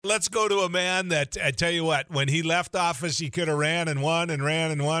Let's go to a man that, I tell you what, when he left office, he could have ran and won and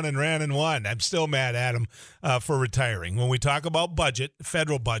ran and won and ran and won. I'm still mad at him for retiring. When we talk about budget,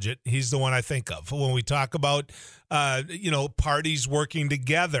 federal budget, he's the one I think of. When we talk about, parties working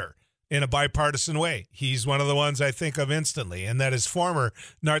together in a bipartisan way, he's one of the ones I think of instantly, and that is former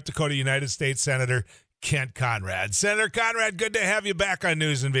North Dakota United States Senator Kent Conrad. Senator Conrad, good to have you back on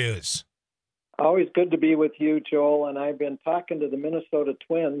News and Views. Always good to be with you, Joel. And I've been talking to the Minnesota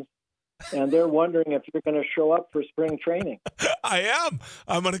Twins, and they're wondering if you're going to show up for spring training. I am.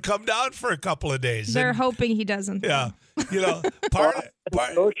 I'm going to come down for a couple of days. They're hoping he doesn't. Yeah. I've been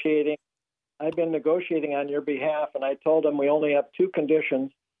negotiating on your behalf, and I told them we only have two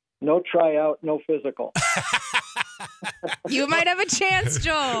conditions: no tryout, no physical. You might have a chance,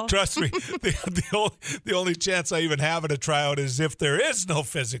 Joel. Trust me, the only chance I even have at a tryout is if there is no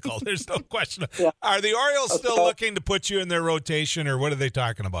physical. There's no question. Yeah. Are the Orioles still looking to put you in their rotation, or what are they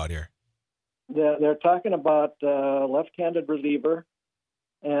talking about here? They're talking about left-handed reliever,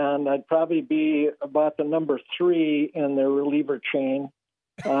 and I'd probably be about the number 3 in their reliever chain.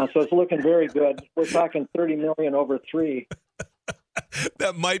 So it's looking very good. We're talking $30 million over 3.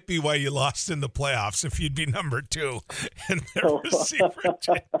 That might be why you lost in the playoffs, if you'd be number 2 in their receiver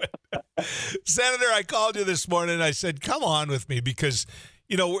chain. Senator, I called you this morning and I said, come on with me, because,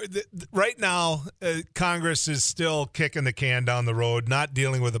 right now, Congress is still kicking the can down the road, not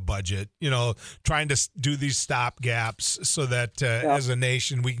dealing with a budget, trying to do these stop gaps so that as a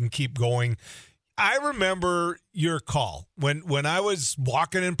nation we can keep going. I remember your call when I was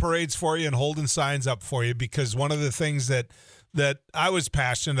walking in parades for you and holding signs up for you, because one of the things that I was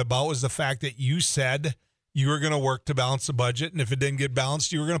passionate about was the fact that you said you were going to work to balance the budget, and if it didn't get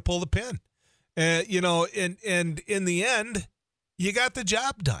balanced, you were going to pull the pin. And in the end, you got the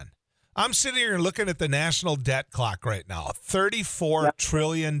job done. I'm sitting here looking at the national debt clock right now, $34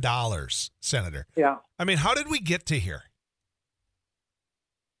 trillion, Senator. Yeah. I mean, how did we get to here?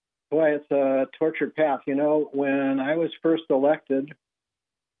 Boy, it's a tortured path. When I was first elected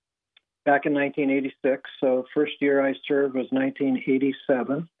back in 1986, so first year I served was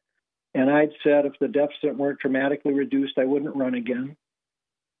 1987, and I'd said if the deficit weren't dramatically reduced, I wouldn't run again.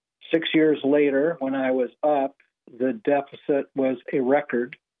 6 years later, when I was up, the deficit was a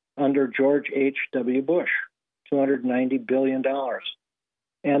record under George H.W. Bush, $290 billion.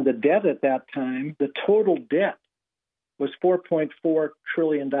 And the debt at that time, the total debt, was $4.4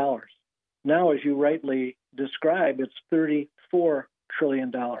 trillion. Now, as you rightly describe, it's $34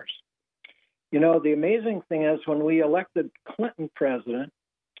 trillion. The amazing thing is when we elected Clinton president,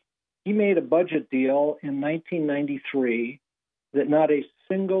 he made a budget deal in 1993 that not a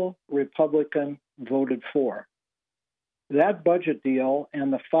single Republican voted for. That budget deal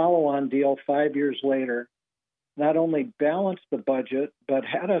and the follow-on deal 5 years later not only balanced the budget, but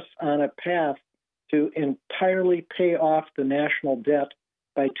had us on a path to entirely pay off the national debt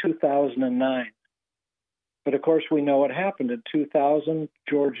by 2009. But of course, we know what happened. In 2000,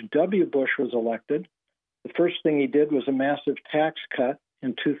 George W. Bush was elected. The first thing he did was a massive tax cut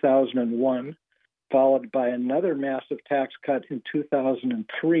in 2001, followed by another massive tax cut in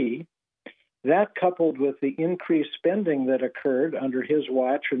 2003. That, coupled with the increased spending that occurred under his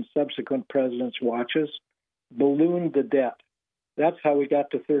watch and subsequent presidents' watches, ballooned the debt. That's how we got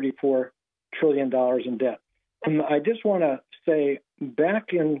to $34 trillion in debt. And I just want to say,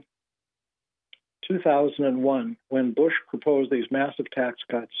 back in 2001, when Bush proposed these massive tax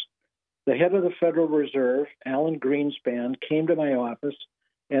cuts, the head of the Federal Reserve, Alan Greenspan, came to my office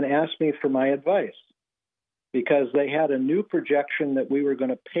and asked me for my advice, because they had a new projection that we were going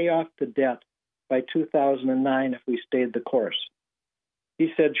to pay off the debt by 2009 if we stayed the course.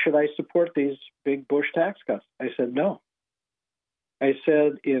 He said, should I support these big Bush tax cuts? I said, no. I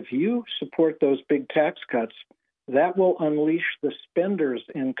said, if you support those big tax cuts, that will unleash the spenders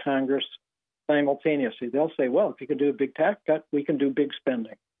in Congress simultaneously. They'll say, well, if you can do a big tax cut, we can do big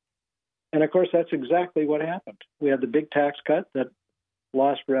spending. And of course, that's exactly what happened. We had the big tax cut that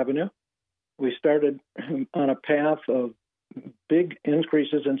lost revenue. We started on a path of big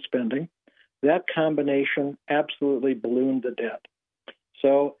increases in spending. That combination absolutely ballooned the debt.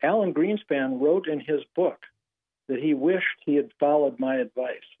 So Alan Greenspan wrote in his book that he wished he had followed my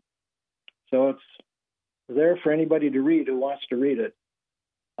advice. So it's there for anybody to read who wants to read it.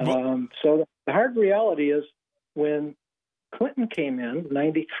 So the hard reality is when Clinton came in,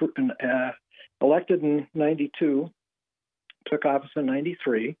 elected in 92, took office in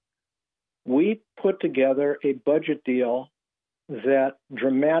 93, we put together a budget deal that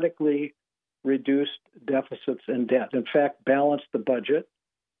dramatically reduced deficits and debt. In fact, balanced the budget.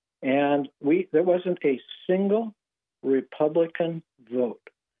 And there wasn't a single Republican vote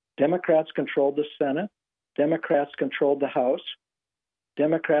Democrats controlled the Senate. Democrats controlled the House.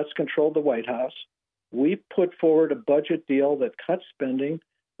 Democrats controlled the White House. We put forward a budget deal that cut spending,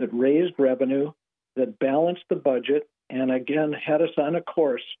 that raised revenue, that balanced the budget, and again had us on a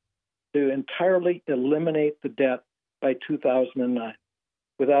course to entirely eliminate the debt by 2009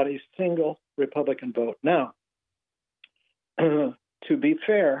 without a single Republican vote. Now, to be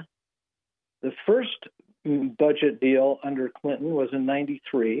fair, the first budget deal under Clinton was in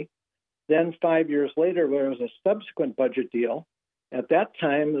 93. Then 5 years later, there was a subsequent budget deal. At that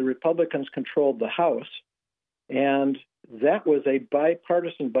time, the Republicans controlled the House, and that was a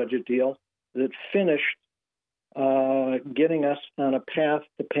bipartisan budget deal that finished getting us on a path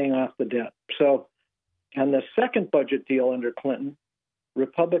to paying off the debt. So, and the second budget deal under Clinton,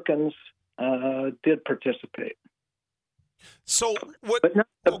 Republicans did participate. So what? But not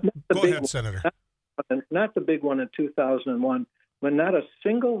the go big ahead, Senator. Not the big one in 2001, when not a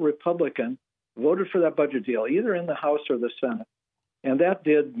single Republican voted for that budget deal, either in the House or the Senate. And that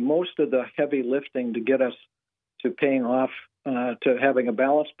did most of the heavy lifting to get us to paying off, to having a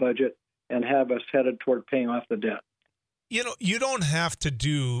balanced budget and have us headed toward paying off the debt. You know, you don't have to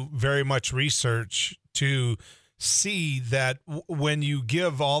do very much research to see that when you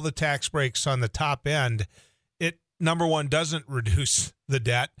give all the tax breaks on the top end, it, number one, doesn't reduce the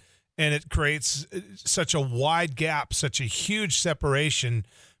debt, and it creates such a wide gap, such a huge separation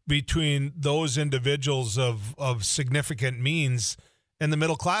between those individuals of significant means and the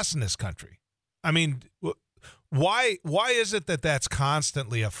middle class in this country. I mean, why is it that that's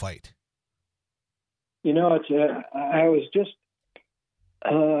constantly a fight? You know, I was just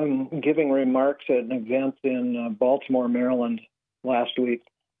giving remarks at an event in Baltimore, Maryland last week,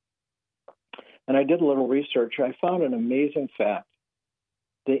 and I did a little research. I found an amazing fact.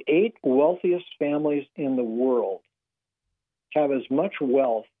 The 8 wealthiest families in the world have as much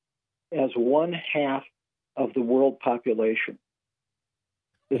wealth as 1/2 of the world population.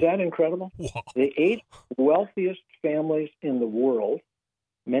 Is that incredible? Wow. The 8 wealthiest families in the world,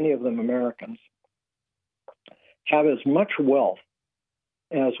 many of them Americans, have as much wealth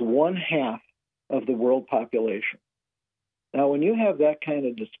as 1/2 of the world population. Now, when you have that kind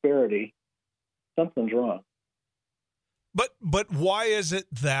of disparity, something's wrong. But why is it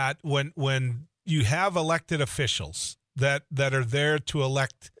that when you have elected officials that are there to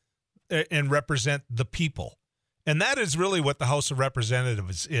elect and represent the people, and that is really what the House of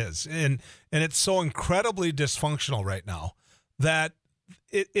Representatives is, and it's so incredibly dysfunctional right now that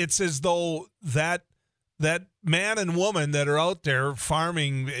it's as though that man and woman that are out there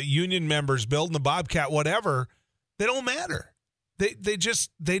farming, union members, building the Bobcat, whatever, they don't matter.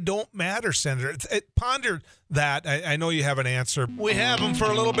 They don't matter, Senator. Ponder that. I know you have an answer. We have him for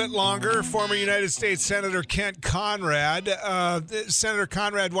a little bit longer. Former United States Senator Kent Conrad. Senator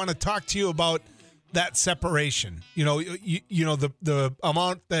Conrad, want to talk to you about that separation. You know, the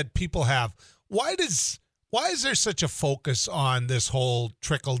amount that people have. Why is there such a focus on this whole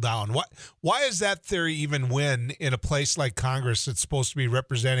trickle down? Why is that theory even win in a place like Congress that's supposed to be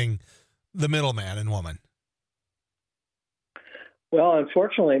representing the middleman and woman? Well,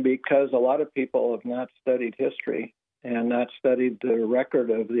 unfortunately, because a lot of people have not studied history and not studied the record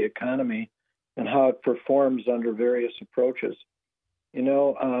of the economy and how it performs under various approaches. You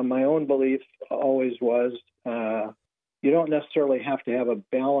know, my own belief always was you don't necessarily have to have a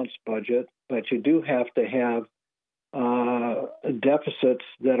balanced budget, but you do have to have deficits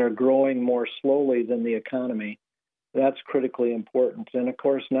that are growing more slowly than the economy. That's critically important. And of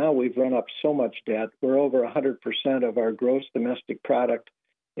course, now we've run up so much debt. We're over 100% of our gross domestic product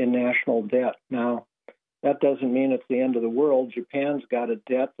in national debt. Now, that doesn't mean it's the end of the world. Japan's got a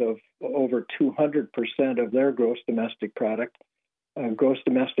debt of over 200% of their gross domestic product. Gross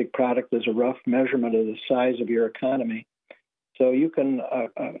domestic product is a rough measurement of the size of your economy. So you can,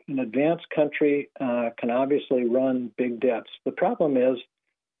 an advanced country can obviously run big debts. The problem is,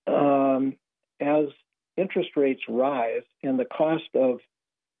 as interest rates rise and the cost of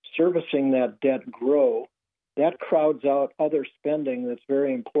servicing that debt grow, that crowds out other spending that's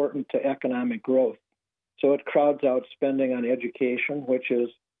very important to economic growth. So it crowds out spending on education, which is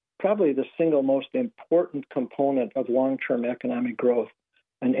probably the single most important component of long-term economic growth,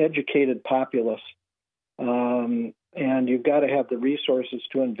 an educated populace. And you've got to have the resources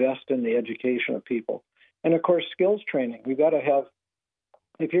to invest in the education of people. And of course, skills training. We've got to have,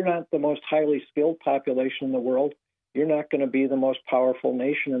 if you're not the most highly skilled population in the world, you're not going to be the most powerful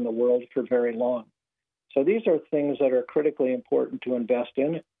nation in the world for very long. So these are things that are critically important to invest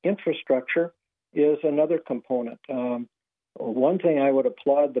in. Infrastructure is another component. One thing I would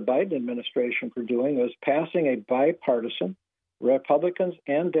applaud the Biden administration for doing was passing a bipartisan Republicans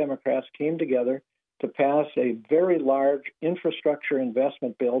and Democrats came together to pass a very large infrastructure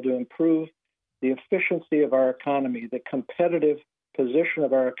investment bill to improve the efficiency of our economy, the competitive position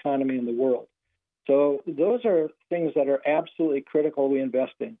of our economy in the world. So those are things that are absolutely critical we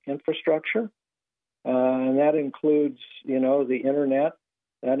invest in. Infrastructure, and that includes, the internet,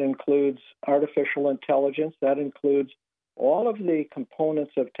 that includes artificial intelligence, that includes all of the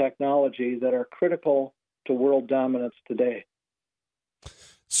components of technology that are critical to world dominance today.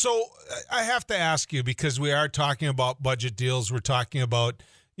 So I have to ask you, because we are talking about budget deals, we're talking about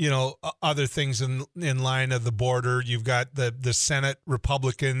other things in line of the border. You've got the Senate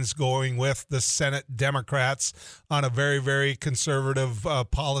Republicans going with the Senate Democrats on a very, very conservative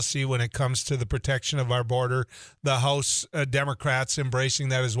policy when it comes to the protection of our border. The House Democrats embracing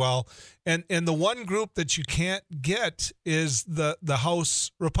that as well. And the one group that you can't get is the House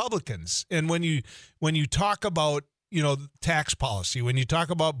Republicans. And when you talk about tax policy, when you talk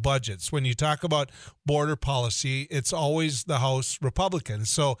about budgets, when you talk about border policy, it's always the House Republicans.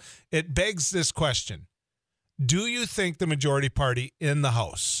 So it begs this question. Do you think the majority party in the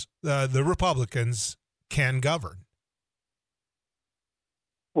House, the Republicans, can govern?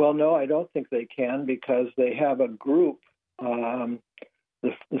 Well, no, I don't think they can, because they have a group, the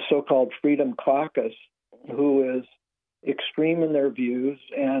so-called Freedom Caucus, who is extreme in their views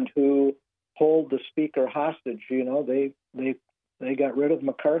and who hold the speaker hostage. They got rid of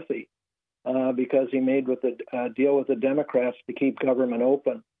McCarthy because he made a deal with the Democrats to keep government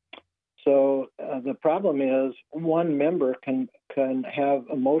open. So the problem is one member can have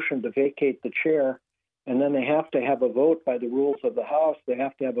a motion to vacate the chair, and then they have to have a vote by the rules of the House. They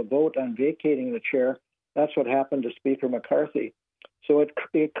have to have a vote on vacating the chair. That's what happened to Speaker McCarthy. So it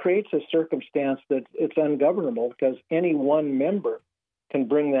creates a circumstance that it's ungovernable because any one member can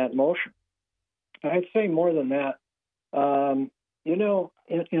bring that motion. I'd say more than that.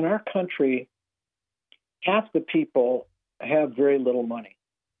 In our country, half the people have very little money.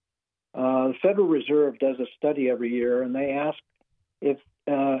 The Federal Reserve does a study every year, and they ask if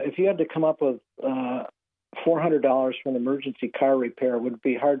you had to come up with $400 for an emergency car repair, would it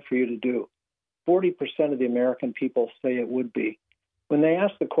be hard for you to do? 40% of the American people say it would be. When they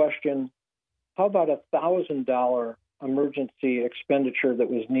ask the question, how about $1,000 emergency expenditure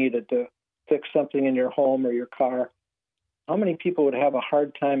that was needed to fix something in your home or your car, how many people would have a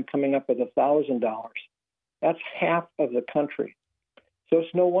hard time coming up with $1,000? That's half of the country. So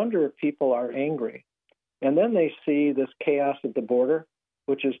it's no wonder people are angry. And then they see this chaos at the border,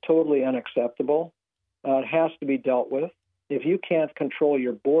 which is totally unacceptable. It has to be dealt with. If you can't control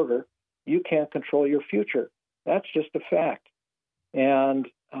your border, you can't control your future. That's just a fact. And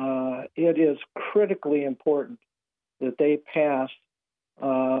it is critically important that they pass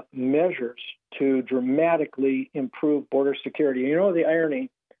measures to dramatically improve border security. The irony,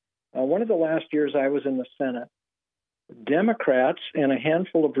 one of the last years I was in the Senate, Democrats and a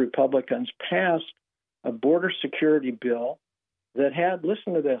handful of Republicans passed a border security bill that had,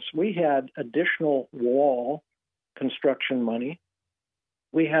 listen to this, we had additional wall construction money.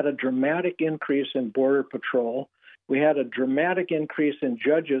 We had a dramatic increase in border patrol. We had a dramatic increase in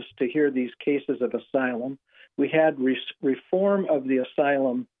judges to hear these cases of asylum. We had reform of the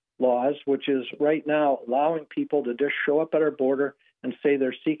asylum laws, which is right now allowing people to just show up at our border and say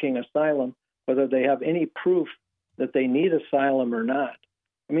they're seeking asylum, whether they have any proof that they need asylum or not.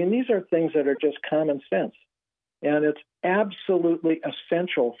 I mean, these are things that are just common sense. And it's absolutely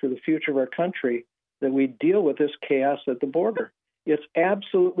essential for the future of our country that we deal with this chaos at the border. It's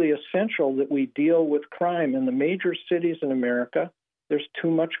absolutely essential that we deal with crime. In the major cities in America, there's too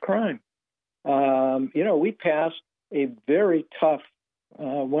much crime. We passed a very tough,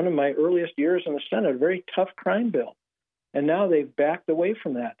 one of my earliest years in the Senate, a very tough crime bill. And now they've backed away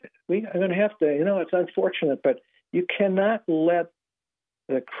from that. We are going to have to, it's unfortunate, but you cannot let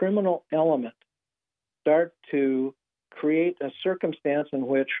the criminal element start to create a circumstance in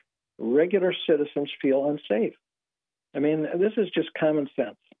which regular citizens feel unsafe. I mean, this is just common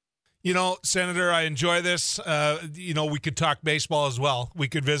sense. Senator, I enjoy this. We could talk baseball as well. We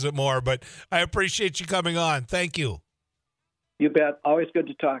could visit more, but I appreciate you coming on. Thank you. You bet. Always good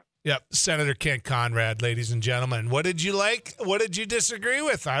to talk. Yep. Senator Kent Conrad, ladies and gentlemen. What did you like? What did you disagree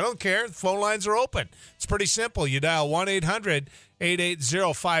with? I don't care. The phone lines are open. It's pretty simple. You dial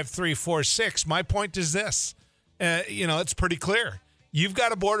 1-800-880-5346. My point is this. It's pretty clear. You've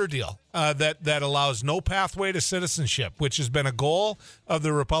got a border deal that allows no pathway to citizenship, which has been a goal of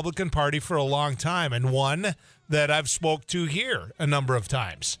the Republican Party for a long time, and one that I've spoke to here a number of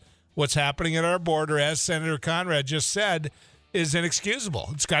times. What's happening at our border, as Senator Conrad just said, is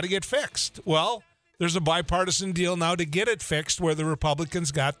inexcusable. It's got to get fixed. Well, there's a bipartisan deal now to get it fixed where the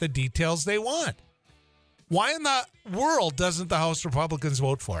Republicans got the details they want. Why in the world doesn't the House Republicans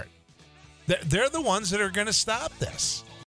vote for it? They're the ones that are going to stop this.